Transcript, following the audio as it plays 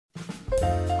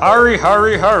Hurry,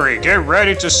 hurry, hurry. Get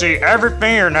ready to see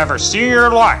everything you never see in your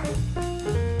life.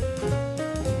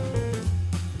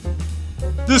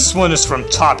 This one is from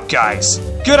Top Guys.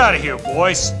 Get out of here,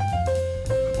 boys.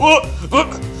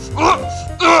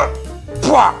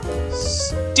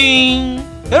 Ding!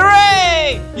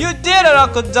 Hooray! You did it,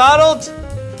 Uncle Donald!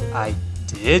 I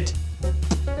did?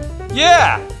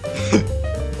 Yeah!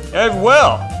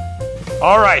 Well.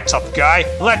 Alright, tough guy.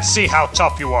 Let's see how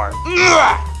tough you are.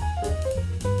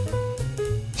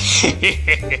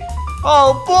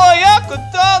 Oh boy, Uncle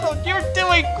Donald, you're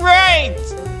doing great!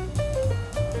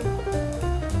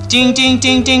 Ding, ding,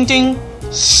 ding, ding, ding.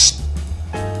 Shh.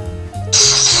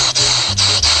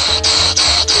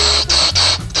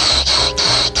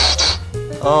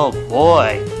 Oh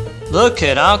boy, look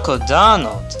at Uncle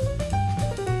Donald.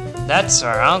 That's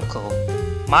our uncle.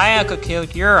 My uncle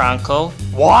killed your uncle.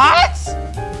 What?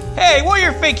 Hey, what do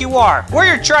you think you are? What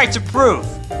are you trying to prove?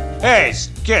 Hey,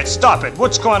 kid, stop it.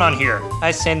 What's going on here? I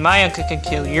said my uncle can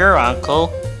kill your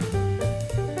uncle.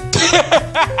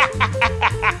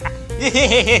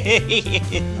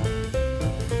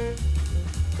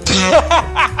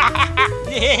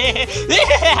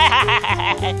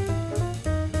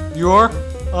 Your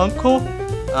uncle?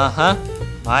 Uh-huh,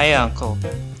 my uncle.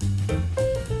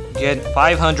 Get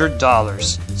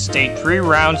 $500. Stay 3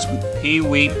 rounds with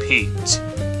Pee-wee Pete.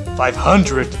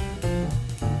 500?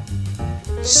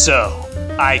 So,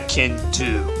 I can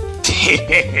do.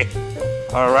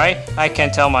 Alright, I can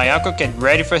tell my uncle get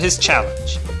ready for his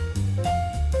challenge.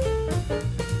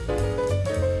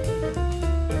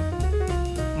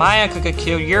 My uncle could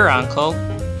kill your uncle.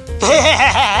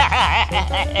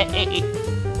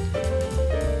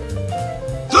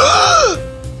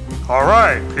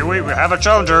 Alright, Pee-wee, we have a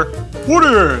challenger. What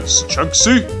is,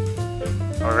 Chunksy?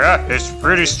 Oh yeah, it's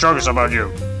pretty strong about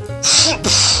you.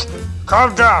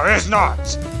 Calm down, it's not.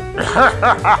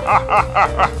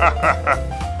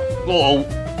 Oh.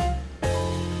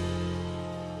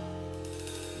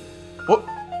 What?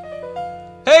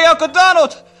 Hey, Uncle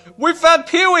Donald! We found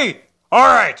Pee-wee!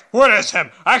 Alright, what is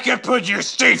him? I can put your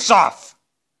states off!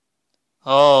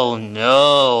 Oh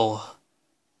no.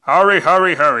 Hurry,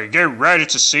 hurry, hurry. Get ready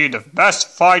to see the best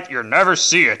fight you'll never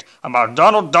see it about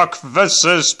Donald Duck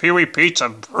vs. Pee-wee Pete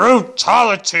of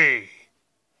brutality.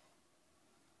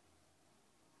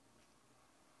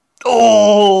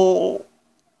 Oh!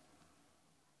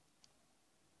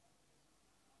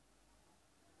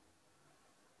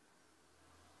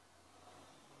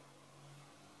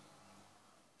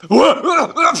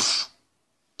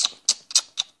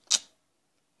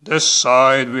 This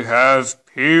side we have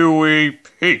Pee-wee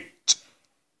Pete.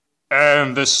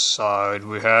 And this side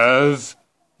we have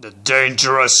the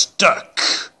dangerous duck.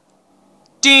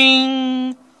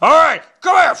 Ding! Alright,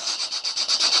 come here!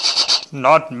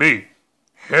 Not me.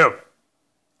 Him.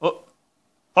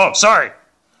 Oh, sorry.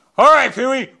 Alright,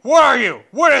 Pee-wee, what are you?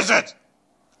 What is it?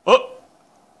 Oh.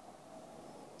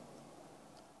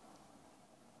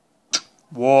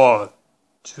 1,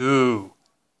 2,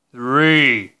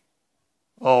 3.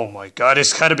 Oh my god,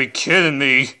 he's gotta be kidding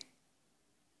me.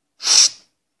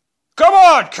 Come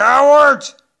on, coward!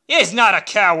 He's not a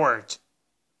coward.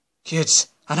 Kids,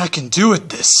 and I can do it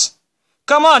this.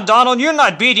 Come on, Donald, you're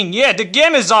not beating yet. The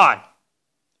game is on.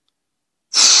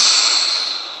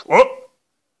 Oh.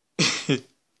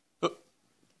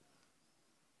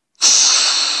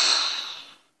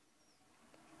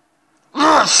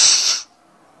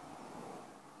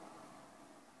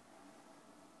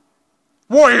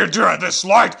 What are you doing this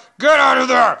light? Get out of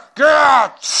there! Get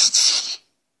out!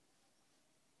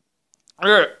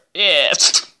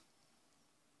 Yes.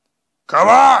 Come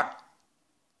on!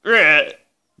 Yeah.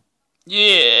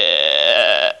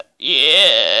 Yeah.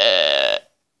 Yeah.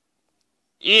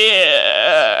 Yeah.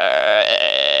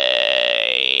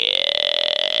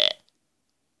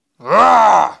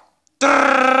 Ah!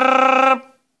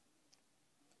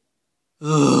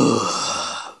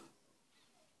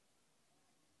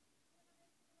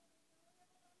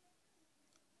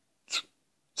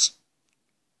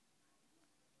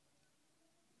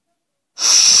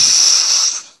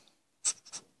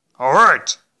 All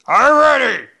right, I'm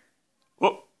ready.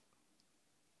 Whoa.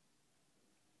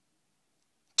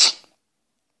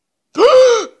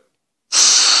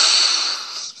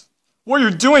 What are you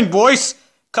doing, boys?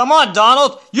 Come on,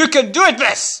 Donald, you can do it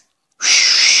this.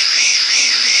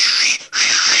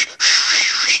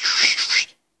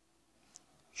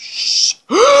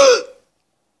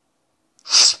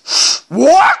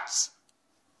 What?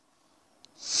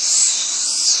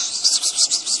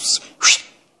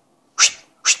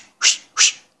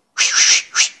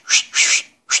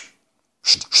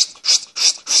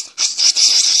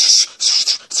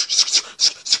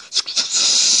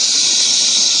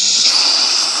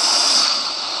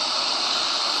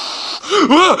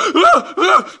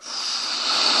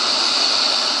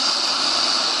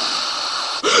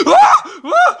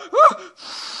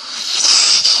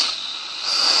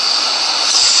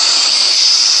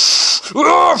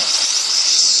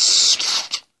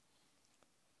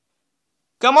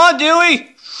 Come on,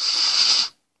 Dewey!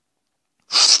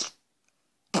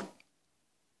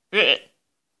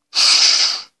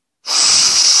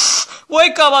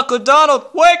 Wake up, Uncle Donald!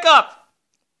 Wake up!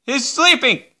 He's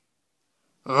sleeping!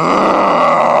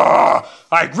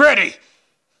 I'm ready!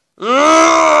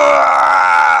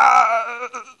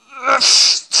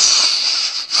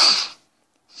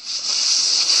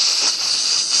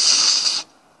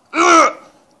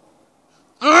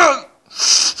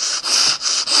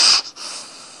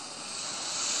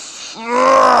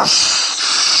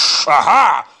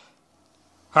 Aha!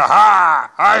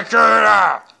 Ha! I figured it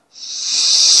out!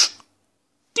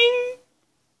 Ding!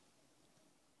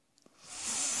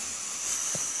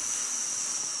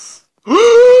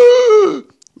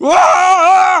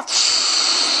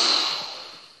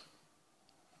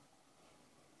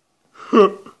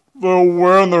 The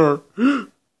winner!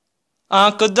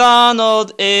 Uncle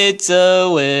Donald, it's a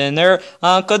winner.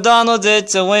 Uncle Donald,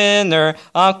 it's a winner.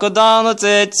 Uncle Donald,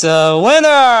 it's a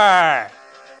winner!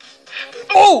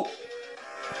 Oh!